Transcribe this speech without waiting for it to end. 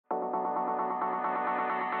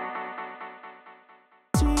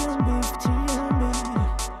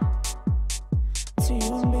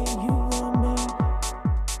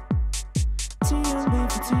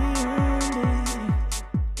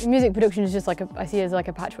Music production is just like I see it as like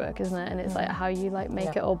a patchwork, isn't it? And it's like how you like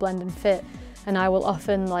make it all blend and fit. And I will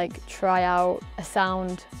often like try out a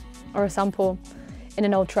sound or a sample in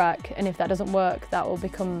an old track, and if that doesn't work, that will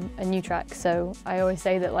become a new track. So I always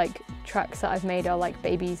say that like tracks that I've made are like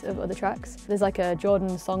babies of other tracks. There's like a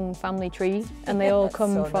Jordan song family tree, and they all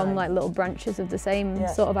come so from like little branches of the same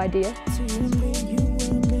sort of idea.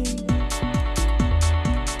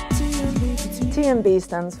 TNB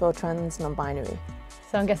stands for trans non-binary.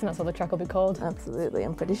 So I'm guessing that's what the track will be called. Absolutely,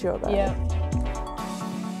 I'm pretty sure about it. it.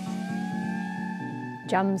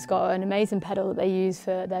 Jam's got an amazing pedal that they use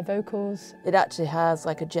for their vocals. It actually has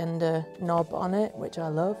like a gender knob on it, which I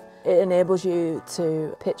love. It enables you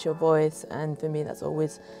to pitch your voice, and for me that's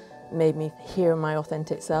always made me hear my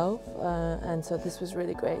authentic self. And so this was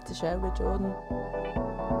really great to share with Jordan.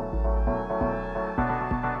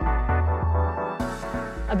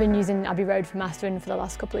 I've been using Abbey Road for mastering for the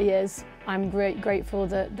last couple of years. I'm grateful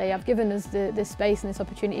that they have given us this space and this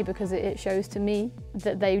opportunity, because it shows to me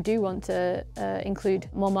that they do want to include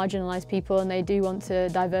more marginalised people, and they do want to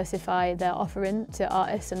diversify their offering to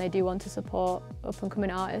artists, and they do want to support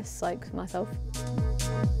up-and-coming artists like myself.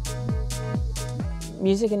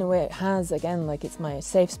 Music in a way it has, again, like it's my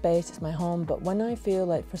safe space, it's my home, but when I feel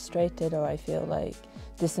like frustrated or I feel like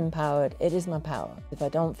disempowered, it is my power. If I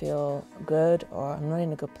don't feel good or I'm not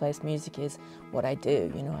in a good place, music is what I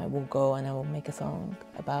do. You know, I will go and I will make a song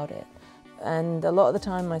about it. And a lot of the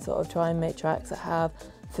time I sort of try and make tracks that have,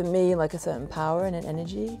 for me, like a certain power and an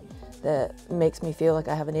energy that makes me feel like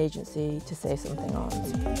I have an agency to say something on.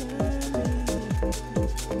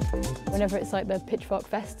 Whenever it's like the Pitchfork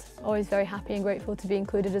Fest, always very happy and grateful to be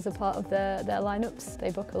included as a part of their lineups.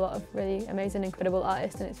 They book a lot of really amazing, incredible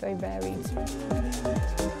artists, and it's very varied.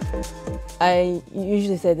 I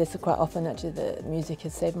usually say this quite often, actually, that music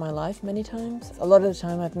has saved my life many times. A lot of the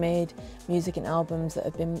time I've made music and albums that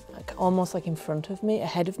have been almost like in front of me,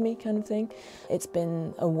 ahead of me kind of thing. It's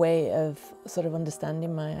been a way of sort of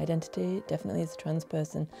understanding my identity, definitely as a trans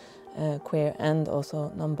person, queer and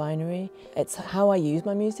also non-binary. It's how I use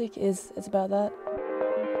my music it's about that.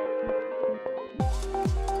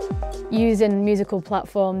 Using musical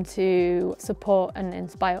platform to support and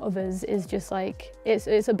inspire others is just like, it's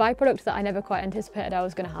a byproduct that I never quite anticipated I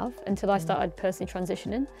was going to have until I started personally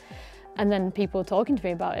transitioning. And then people talking to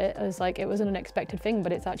me about it, I was like, it was an unexpected thing,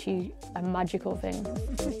 but it's actually a magical thing.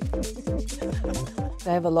 I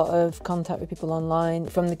have a lot of contact with people online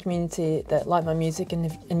from the community that like my music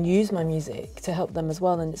and use my music to help them as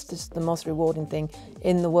well, and it's just the most rewarding thing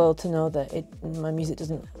in the world to know that my music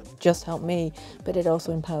doesn't just help me, but it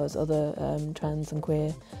also empowers other trans and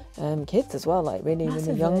queer kids as well, like really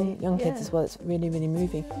young kids as well. It's really, really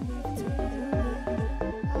moving.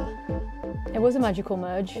 It was a magical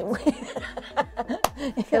merge.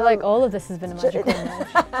 I feel like all of this has been a magical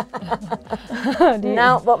merge.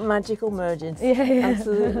 Now, what magical merges? Yeah.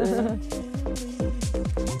 Absolutely.